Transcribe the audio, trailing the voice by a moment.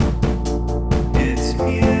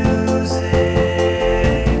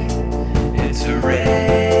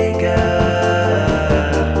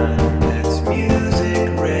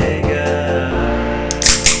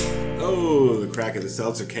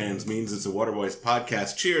Waterboys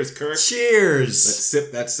podcast. Cheers, Kirk. Cheers. Let's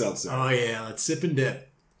sip that seltzer. Oh, yeah. Let's sip and dip.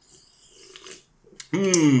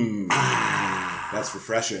 That's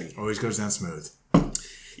refreshing. Always goes down smooth.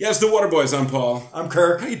 Yes, the Waterboys. I'm Paul. I'm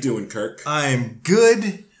Kirk. How you doing, Kirk? I'm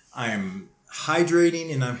good. I'm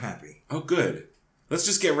hydrating and I'm happy. Oh, good. Let's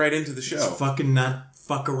just get right into the show. Let's fucking not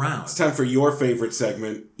fuck around. It's time for your favorite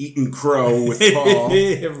segment, Eating Crow with Paul.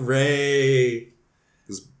 Hooray.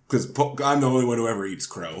 Because I'm the only one who ever eats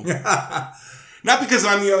crow. Not because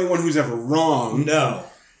I'm the only one who's ever wrong. No.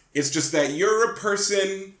 It's just that you're a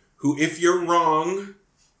person who, if you're wrong,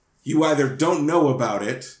 you either don't know about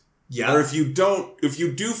it, or if you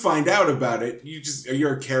do find out about it,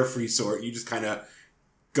 you're a carefree sort. You just kind of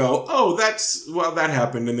go, oh, that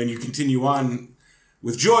happened, and then you continue on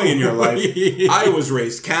with joy in your life. I was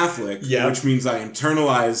raised Catholic, which means I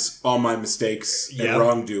internalize all my mistakes and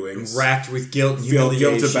wrongdoings. Racked with guilt and feel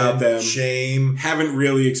guilt about them. Shame. Haven't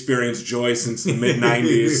really experienced joy since the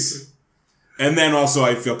mid-90s. And then also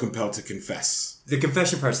I feel compelled to confess. The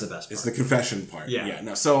confession part's the best part. It's the confession part. Yeah.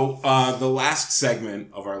 No, so the last segment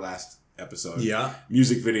of our last episode,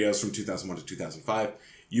 music videos from 2001 to 2005,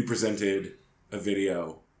 you presented a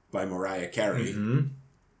video by Mariah Carey. Mm-hmm.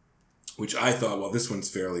 Which I thought, well, this one's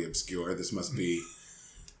fairly obscure. This must be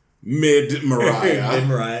mid-Mariah.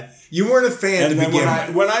 Mid-Mariah. You weren't a fan to begin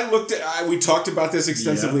with. When I looked at... we talked about this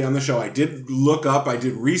extensively on the show. I did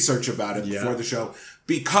research about it before the show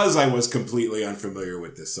because I was completely unfamiliar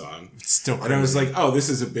with this song. It's still crazy. And I was like, oh, this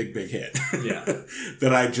is a big, big hit. Yeah.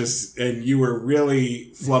 And you were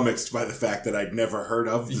really flummoxed by the fact that I'd never heard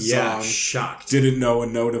of the song. Yeah, shocked. Didn't know a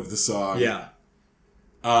note of the song. Yeah.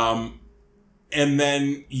 And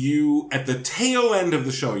then you, at the tail end of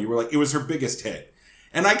the show, you were like, it was her biggest hit.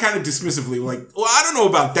 And I kind of dismissively were like, well, I don't know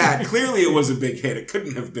about that. Clearly it was a big hit. It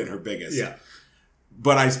couldn't have been her biggest. Yeah.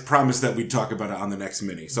 But I promised that we'd talk about it on the next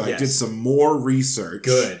mini. So I did some more research.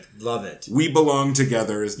 Good. Love it. We Belong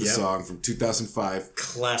Together is the song from 2005.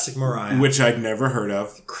 Classic Mariah. Which I'd never heard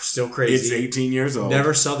of. Still crazy. It's 18 years old.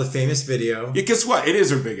 Never saw the famous video. Yeah, guess what? It is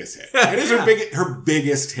her biggest hit. It is her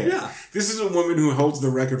biggest hit. Yeah. This is a woman who holds the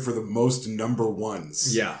record for the most number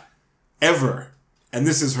ones. Yeah. Ever. And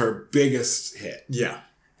this is her biggest hit. Yeah.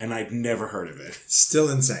 And I'd never heard of it. Still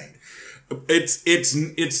insane.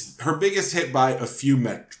 It's her biggest hit by a few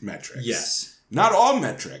metrics. Yes. Not all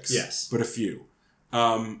metrics. Yes. But a few.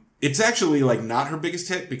 It's actually like not her biggest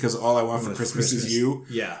hit because All I Want for Christmas Is You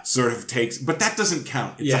sort of takes, but that doesn't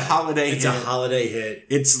count. It's a holiday hit. It's a holiday hit.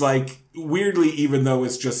 It's like, weirdly, even though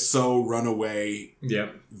it's just so runaway,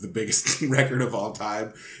 the biggest record of all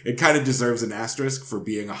time, it kind of deserves an asterisk for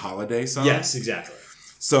being a holiday song. Yes, exactly.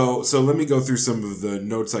 So let me go through some of the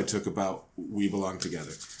notes I took about We Belong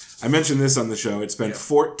Together. I mentioned this on the show. It spent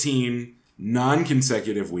 14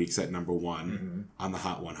 non-consecutive weeks at number one on the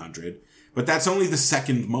Hot 100. But that's only the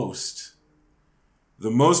second most.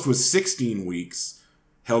 The most was 16 weeks,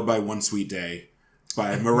 held by One Sweet Day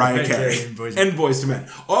by Mariah Carey and Boyz II Men.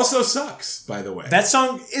 Also sucks, by the way. That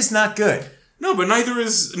song is not good. No, but neither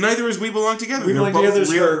is We Belong Together. We Belong Together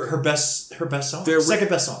is her best song. Second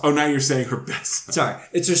best song. Oh, now you're saying her best song. Sorry,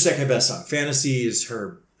 it's her second best song. Fantasy is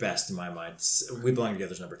her best in my mind. We Belong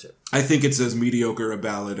Together is number 2. I think it's as mediocre a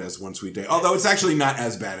ballad as One Sweet Day. Although it's actually not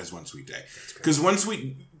as bad as One Sweet Day. Because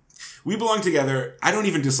We Belong Together, I don't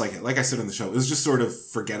even dislike it. Like I said on the show, it was just sort of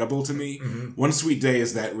forgettable to me. Mm-hmm. One Sweet Day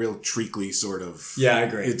is that real treacly sort of... Yeah, I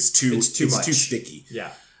agree. It's too sticky.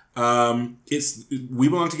 Yeah. We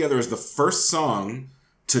Belong Together is the first song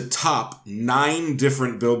to top 9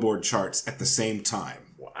 different Billboard charts at the same time.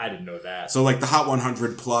 Well, I didn't know that. So like the Hot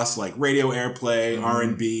 100 plus, like radio airplay,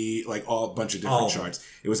 R&B, like a bunch of different charts.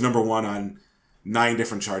 It was number 1 on 9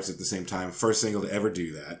 different charts at the same time. First single to ever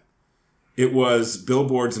do that. It was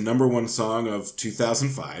Billboard's number 1 song of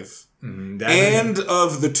 2005 and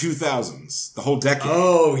of the 2000s, the whole decade.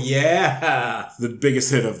 Oh, yeah. The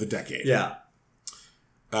biggest hit of the decade. Yeah.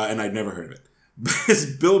 And I'd never heard of it. It's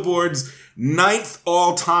Billboard's 9th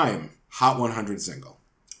all-time Hot 100 single.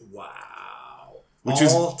 Wow.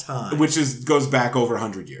 Time. Which goes back over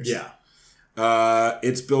 100 years. Yeah.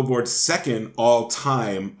 It's Billboard's 2nd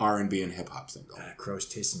all-time R&B and hip-hop single. Crow's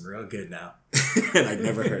tasting real good now. And I'd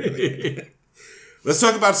never heard of it. Let's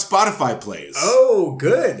talk about Spotify plays. Oh,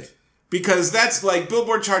 good. Because that's like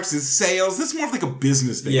Billboard charts is sales. That's more of like a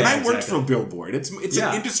business thing. Yeah, and I worked for Billboard. It's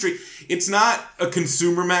an industry. It's not a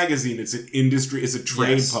consumer magazine. It's an industry. It's a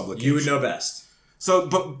trade publication. You would know best. So,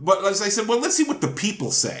 but as I said, well, let's see what the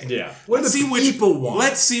people say. Yeah. What do the people want?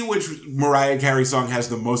 Let's see which Mariah Carey song has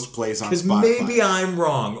the most plays on Spotify. Because maybe I'm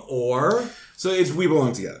wrong, or... So it's We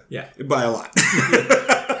Belong Together. Yeah. By a lot.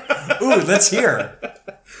 Ooh, let's hear.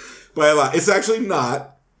 By a lot. It's actually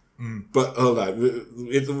not. But hold on.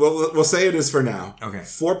 We'll say it is for now. Okay.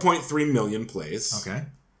 4.3 million plays. Okay.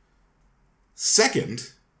 Second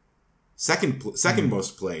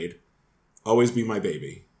most played, Always Be My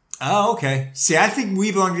Baby. Oh, okay. See, I think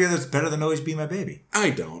We Belong Together is better than Always Be My Baby.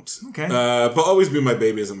 I don't. Okay. But Always Be My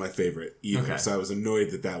Baby isn't my favorite either, Okay. so I was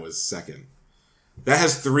annoyed that was second. That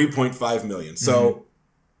has 3.5 million. So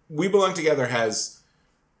We Belong Together has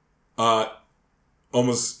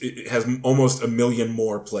almost a million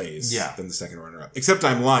more plays than the second runner-up. Except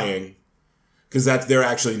I'm lying, because they're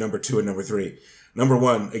actually number 2 and number 3. Number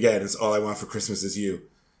 1, again, is All I Want for Christmas Is You.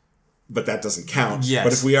 But that doesn't count. Yes.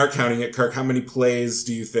 But if we are counting it, Kirk, how many plays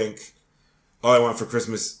do you think All I Want for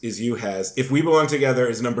Christmas Is You has? If We Belong Together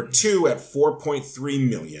is number 2 at 4.3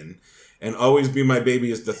 million, and Always Be My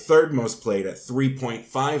Baby is the third most played at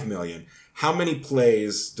 3.5 million, how many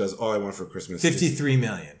plays does All I Want for Christmas Is You? 53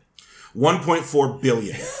 million. 1.4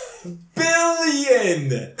 billion.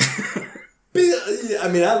 Billion! I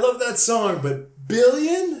mean, I love that song, but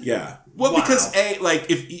billion? Yeah. Well, because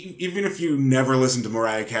even if you never listen to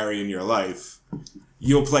Mariah Carey in your life,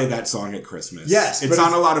 you'll play that song at Christmas. Yes. It's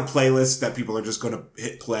on a lot of playlists that people are just going to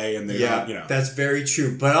hit play and they're not, that's very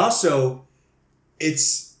true. But also,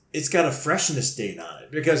 it's got a freshness date on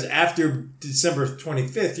it. Because after December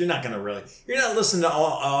 25th, you're not listening to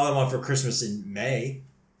All I Want for Christmas in May.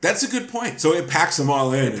 That's a good point. So it packs them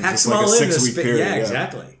all in. It packs them all in. 6-week period. Yeah,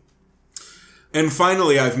 exactly. And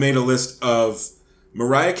finally, I've made a list of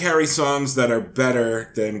Mariah Carey songs that are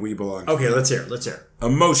better than We Belong Together. Okay, let's hear.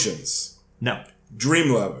 Emotions. No.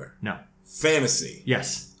 Dream Lover. No. Fantasy.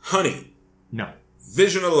 Yes. Honey. No.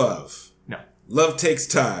 Vision of Love. No. Love Takes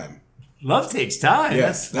Time. Love Takes Time?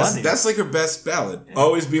 Yes. That's funny. That's like her best ballad. Yeah.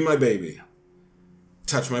 Always Be My Baby.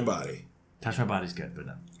 Touch My Body. Touch My Body's good, but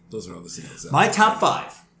no. Those are all the singles. My top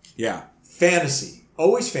 5. Yeah. Fantasy.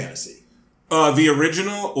 Always Fantasy. The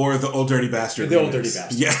original or the Old Dirty Bastard? The Old Dirty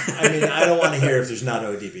Bastard. Yeah. I mean, I don't want to hear if there's not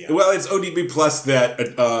ODB. Well, it's ODB plus that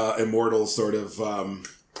immortal sort of Tom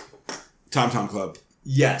Tom Club.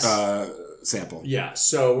 Yes. Sample. Yeah.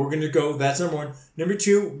 So we're going to go. That's number 1. Number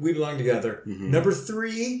 2, We Belong Together. Mm-hmm. Number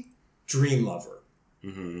 3, Dream Lover.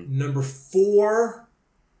 Mm-hmm. Number 4,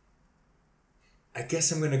 I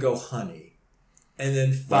guess I'm going to go Honey. And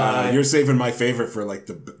then 5. You're saving my favorite for like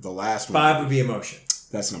the last one. 5 would be Emotion.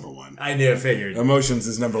 That's number 1. I knew. I figured. Emotions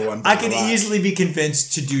is number 1. I could easily be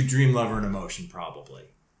convinced to do Dream Lover and Emotion, probably.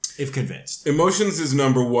 If convinced. Emotions is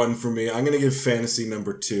number 1 for me. I'm going to give Fantasy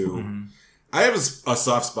number 2. Mm-hmm. I have a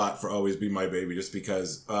soft spot for Always Be My Baby just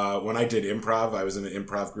because when I did improv, I was in an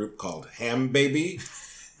improv group called Ham Baby.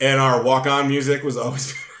 And our walk-on music was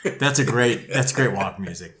always... That's great walk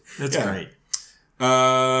music. That's great.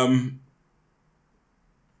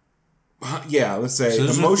 Yeah, let's say so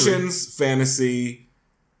Emotions, Fantasy...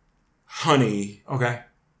 Honey. Okay.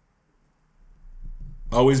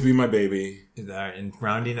 Always Be My Baby. And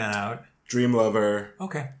rounding that out. Dream Lover.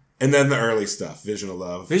 Okay. And then the early stuff. Vision of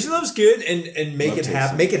Love. Vision of Love's good. And Make It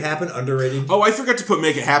Happen. Make It Happen, underrated. Oh, I forgot to put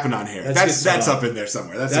Make It Happen on here. That's up in there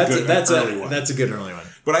somewhere. That's a good early one. That's a good early one.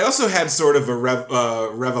 But I also had sort of a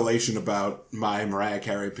revelation about my Mariah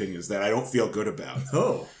Carey opinions that I don't feel good about.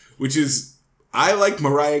 Oh. Which is, I liked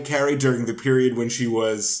Mariah Carey during the period when she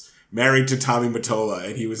was... married to Tommy Mottola,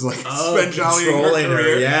 and he was like controlling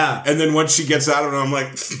her. Yeah. And then once she gets out of it, I'm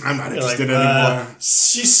like, I'm not interested anymore.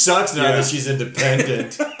 She sucks now that she's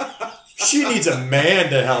independent. She needs a man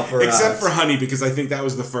to help her Except for Honey, because I think that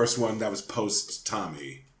was the first one that was post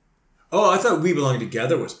Tommy. Oh, I thought We Belong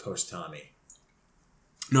Together was post Tommy.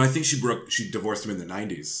 No, I think she divorced him in the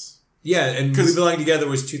 90s. Yeah, and We Belong Together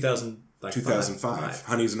was 2005.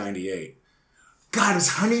 Honey's 98. God, is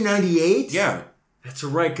Honey 98? Yeah. That's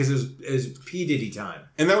right, because it was P. Diddy time.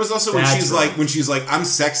 And that was also when she's like, I'm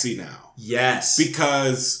sexy now. Yes.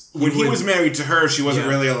 Because when he was married to her, she wasn't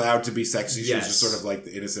really allowed to be sexy. She was just sort of like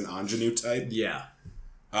the innocent ingenue type. Yeah.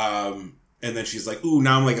 And then she's like, ooh,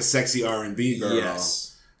 now I'm like a sexy R&B girl.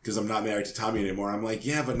 Yes. Because I'm not married to Tommy anymore. I'm like,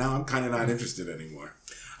 yeah, but now I'm kind of not interested anymore.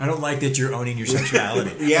 I don't like that you're owning your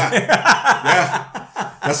sexuality. Yeah.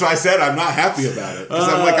 That's why I said I'm not happy about it. Because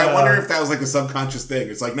I'm like, I wonder if that was like a subconscious thing.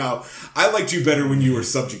 It's like, no, I liked you better when you were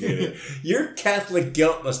subjugated. Your Catholic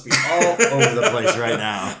guilt must be all over the place right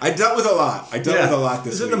now. I dealt with a lot. This week.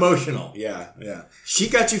 This is emotional. Yeah. She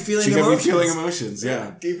got you feeling emotions. She got me feeling emotions,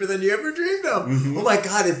 yeah. Deeper than you ever dreamed of. Mm-hmm. Oh my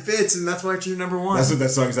God, it fits, and that's why it's your number 1. That's what that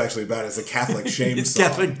song is actually about. It's a Catholic shame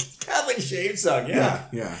song. It's Catholic shame song, yeah.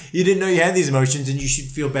 You didn't know you had these emotions, and you should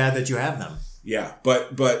feel bad that you have them. Yeah,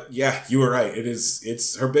 but yeah, you were right.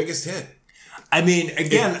 It's her biggest hit. I mean,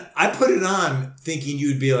 again, I put it on thinking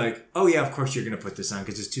you'd be like, oh yeah, of course you're going to put this on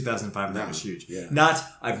because it's 2005 and that was huge. Yeah. Not,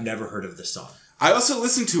 I've never heard of this song. I also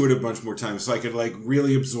listened to it a bunch more times so I could like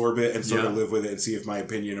really absorb it and sort of live with it and see if my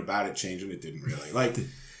opinion about it changed, and it didn't really. Like,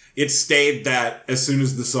 it stayed that as soon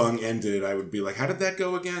as the song ended, I would be like, how did that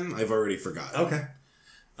go again? I've already forgotten. Okay.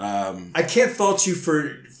 I can't fault you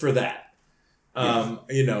for that. I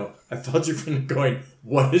fault you for going,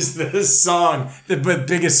 what is this song? The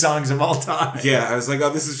biggest songs of all time. Yeah, I was like, oh,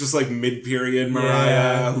 this is just like mid-period Mariah.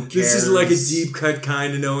 Yeah. Who cares? This is like a deep cut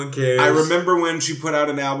kind of no one cares. I remember when she put out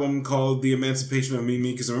an album called The Emancipation of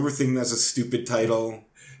Mimi, because I remember thinking that's a stupid title.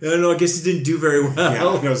 I don't know, I guess it didn't do very well.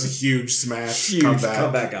 Yeah, it was a huge smash. Huge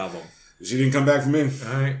comeback album. She didn't come back from me.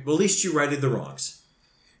 All right. Well, at least you righted the wrongs.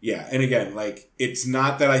 Yeah, and again, like, it's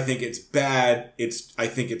not that I think it's bad, I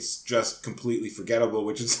think it's just completely forgettable,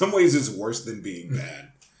 which in some ways is worse than being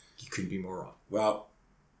bad. You couldn't be more wrong. Well,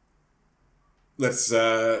 let's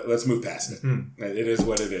move past it. Mm-hmm. It is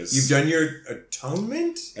what it is. You've done your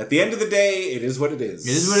atonement? At the end of the day, it is what it is.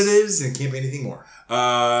 It is what it is, and it can't be anything more.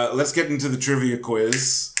 Let's get into the trivia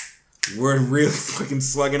quiz. We're really fucking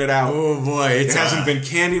slugging it out. Oh boy, it hasn't been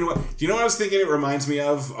candy in a while. Do you know what I was thinking? It reminds me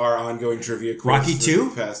of our ongoing trivia quiz. Rocky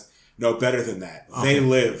 2? No, better than that. Okay. They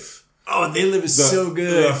Live. Oh, They Live is so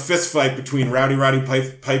good. The fist fight between Rowdy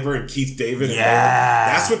Piper and Keith David.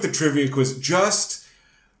 Yeah, that's what the trivia quiz. Just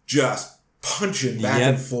punching back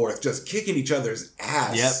and forth, just kicking each other's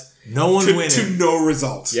ass. Yep. No one winning. To no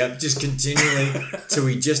result. Yep, just continually till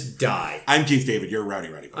we just die. I'm Keith David. You're Rowdy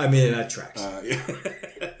Piper. I mean, that tracks. Yeah.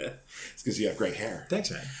 It's because you have great hair.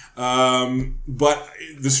 Thanks, man. But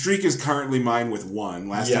the streak is currently mine with 1.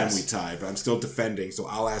 Last time we tied, but I'm still defending, so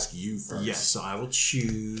I'll ask you first. Yes, so I will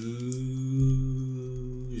choose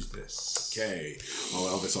this. Okay. All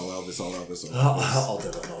Elvis. All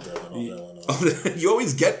Dylan. You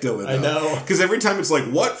always get Dylan, though. I know. Because every time it's like,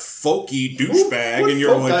 what folky douchebag? And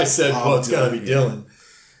you're like, I said, well, it's got to be Dylan.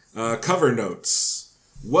 Cover notes.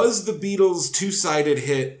 Was the Beatles' two-sided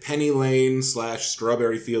hit Penny Lane /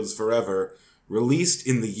 Strawberry Fields Forever released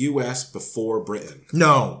in the U.S. before Britain?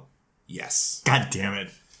 No. Yes. God damn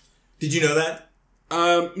it. Did you know that?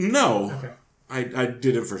 No. Okay. I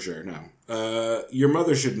didn't for sure, no. Your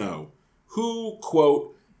mother should know. Who,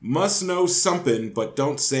 quote, must know something but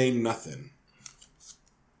don't say nothing?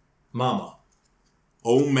 Mama.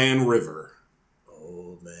 Old Man River.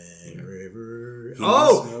 He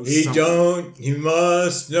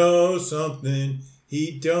must know something.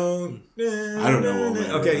 He don't. I don't know.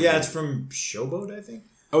 Okay, yeah, it's from Showboat, I think.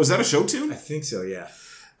 Oh, is that a show tune? I think so, yeah.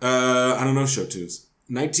 I don't know show tunes.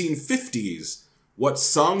 1950s. What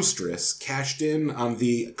songstress cashed in on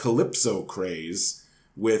the calypso craze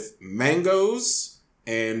with Mangoes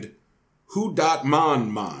and Who Dot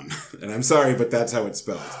Mon Mon? And I'm sorry, but that's how it's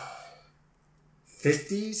spelled.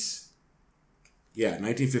 50s? Yeah,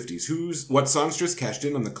 1950s. What songstress cashed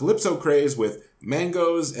in on the calypso craze with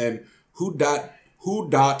Mangoes and Who Dot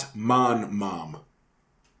Mon Mom?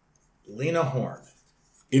 Lena Horne.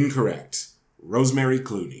 Incorrect. Rosemary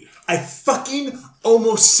Clooney. I fucking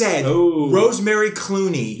almost said Rosemary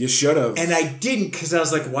Clooney. You should have. And I didn't because I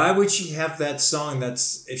was like, why would she have that song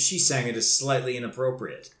that's, if she sang it, is slightly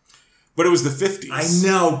inappropriate? But it was the 50s. I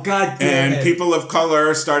know, god damn it. And people of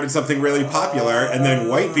color started something really popular, and then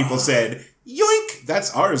white people said, yoink,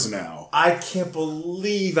 that's ours now. I can't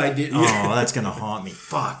believe I did. Oh, that's going to haunt me.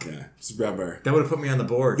 Fuck. Yeah, just remember. That would have put me on the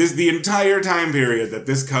board. The entire time period that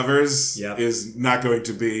this covers is not going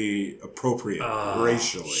to be appropriate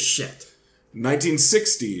racially. Shit.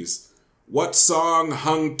 1960s. What song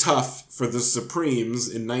hung tough for the Supremes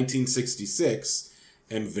in 1966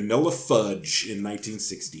 and Vanilla Fudge in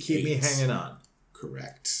 1968? Keep Me Hanging On.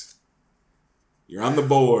 Correct. You're on the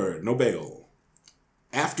board. No bail.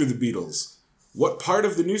 After the Beatles, what part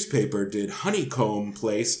of the newspaper did Honeycomb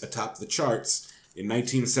place atop the charts in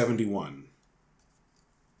 1971?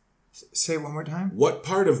 Say it one more time. What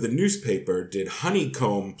part of the newspaper did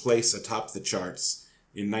Honeycomb place atop the charts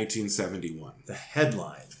in 1971? The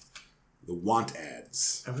headline. The want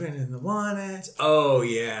ads. I went in the want ads. Oh,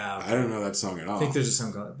 yeah. Okay. I don't know that song at all. I think there's a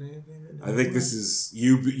song called... I think this is...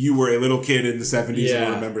 You were a little kid in the 70s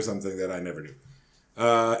and remember something that I never knew.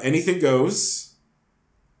 Anything goes...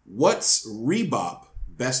 What's Rebop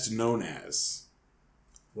best known as?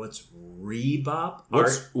 What's Rebop?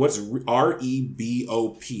 What's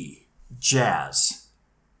R-E-B-O-P? Jazz.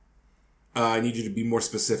 I need you to be more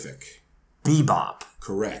specific. Bebop.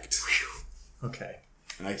 Correct. Whew. Okay.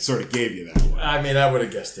 And I sort of gave you that one. I mean, I would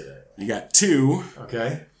have guessed it. You got 2.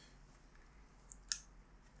 Okay.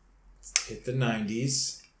 Hit the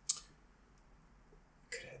 90s.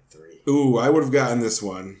 Could have had 3. Ooh, I would have gotten this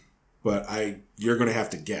one. But you're going to have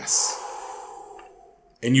to guess.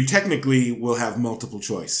 And you technically will have multiple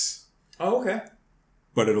choice. Oh, okay.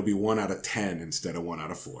 but it'll be 1 out of 10 instead of 1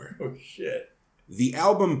 out of 4. Oh, shit. The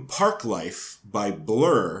album Park Life by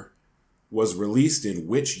Blur was released in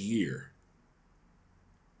which year?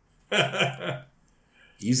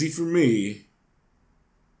 Easy for me.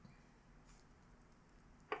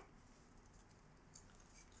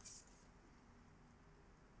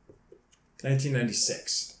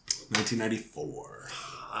 $1996. 1994.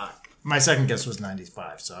 My second guess was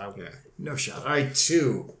 95, so no shot. All right,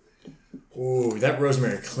 2. Ooh, that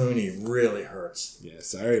Rosemary Clooney really hurts. Yeah,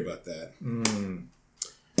 sorry about that.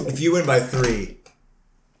 If you win by 3,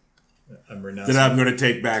 I'm renouncing. Then I'm going to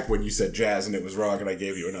take back when you said jazz and it was wrong and I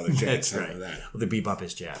gave you another chance. That's right. That. Well, the bebop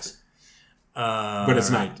is jazz. But it's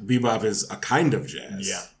not. Bebop is a kind of jazz.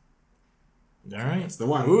 Yeah. All right. That's the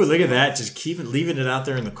one. Ooh, look at that. Just leaving it out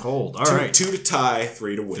there in the cold. All right. 2 to tie,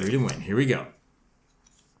 3 to win. 3 to win. Here we go.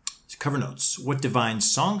 Cover notes. What divine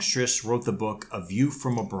songstress wrote the book A View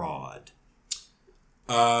from Abroad?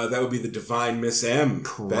 That would be the Divine Miss M.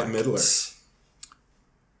 Correct. Bette Midler.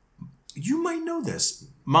 You might know this.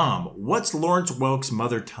 Mom, what's Lawrence Welk's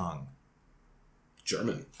mother tongue?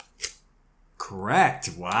 German. Correct.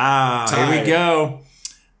 Wow. Tie. Here we go.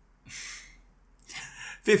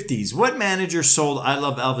 50s. What manager sold I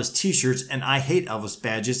Love Elvis t-shirts and I Hate Elvis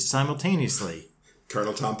badges simultaneously?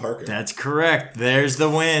 Colonel Tom Parker. That's correct. There's the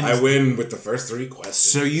win. I win with the first 3 questions.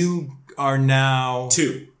 So you are now...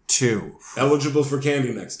 2. 2. Eligible for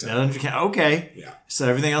candy next time. Okay. Yeah. So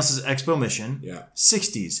everything else is Expo Mission. Yeah.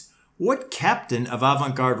 60s. What captain of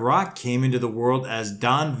avant-garde rock came into the world as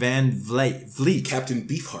Don Van Vliet? Captain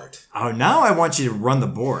Beefheart. Oh, now I want you to run the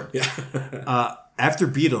board. Yeah. After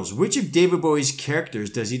Beatles, which of David Bowie's characters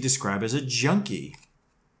does he describe as a junkie?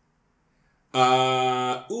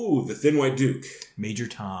 The Thin White Duke. Major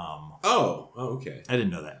Tom. Oh, okay. I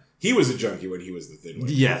didn't know that. He was a junkie when he was the Thin White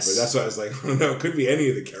Duke. Yes. But that's why I was like, oh no, it could be any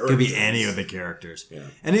of the characters. Could be any of the characters. Yeah.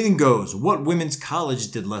 Anything goes. What women's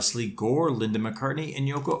college did Leslie Gore, Linda McCartney, and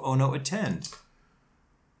Yoko Ono attend?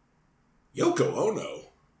 Yoko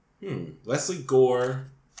Ono. Leslie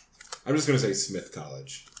Gore. I'm just going to say Smith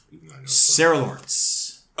College. Even though I know Sarah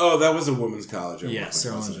Lawrence. Oh, that was a women's college. Yes,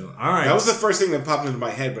 Sarah Lawrence. All right. That was the first thing that popped into my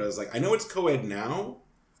head, but I was like, I know it's co-ed now,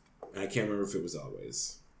 and I can't remember if it was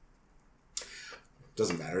always.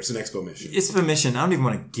 Doesn't matter. It's an Expo Mission. It's a mission. I don't even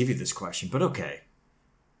want to give you this question, but okay.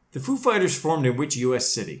 The Foo Fighters formed in which U.S.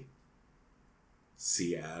 city?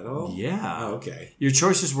 Seattle? Yeah. Oh, okay. Your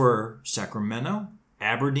choices were Sacramento,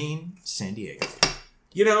 Aberdeen, San Diego.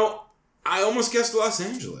 You know, I almost guessed Los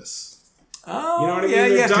Angeles. Oh, You know what I mean? yeah,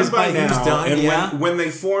 They're yeah. done by now. He was done, and yeah. when they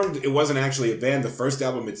formed, it wasn't actually a band. The first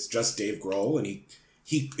album, it's just Dave Grohl, and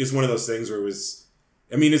he is one of those things where it was.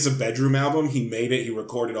 I mean, it's a bedroom album. He made it. He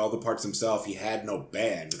recorded all the parts himself. He had no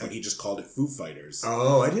band, but he just called it Foo Fighters.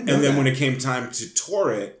 Oh, I didn't know And then that. when it came time to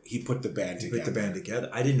tour it, he put the band together. Put the band together.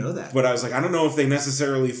 I didn't know that. But I was like, I don't know if they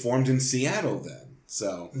necessarily formed in Seattle then.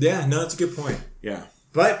 So, Yeah, no, that's a good point. yeah.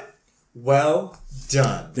 But, well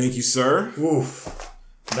done. Thank you, sir. Oof.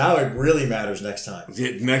 Now it really matters next time.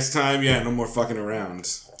 Yeah, next time, no more fucking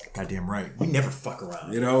around. Goddamn right. We never fuck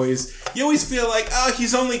around. You always feel like,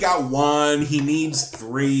 he's only got 1. He needs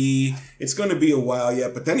 3. It's going to be a while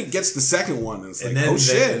yet. But then he gets the second one. And it's like,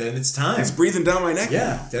 shit. And then it's time. It's breathing down my neck.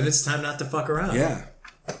 Yeah. Then it's time not to fuck around. Yeah.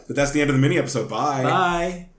 But that's the end of the mini episode. Bye. Bye.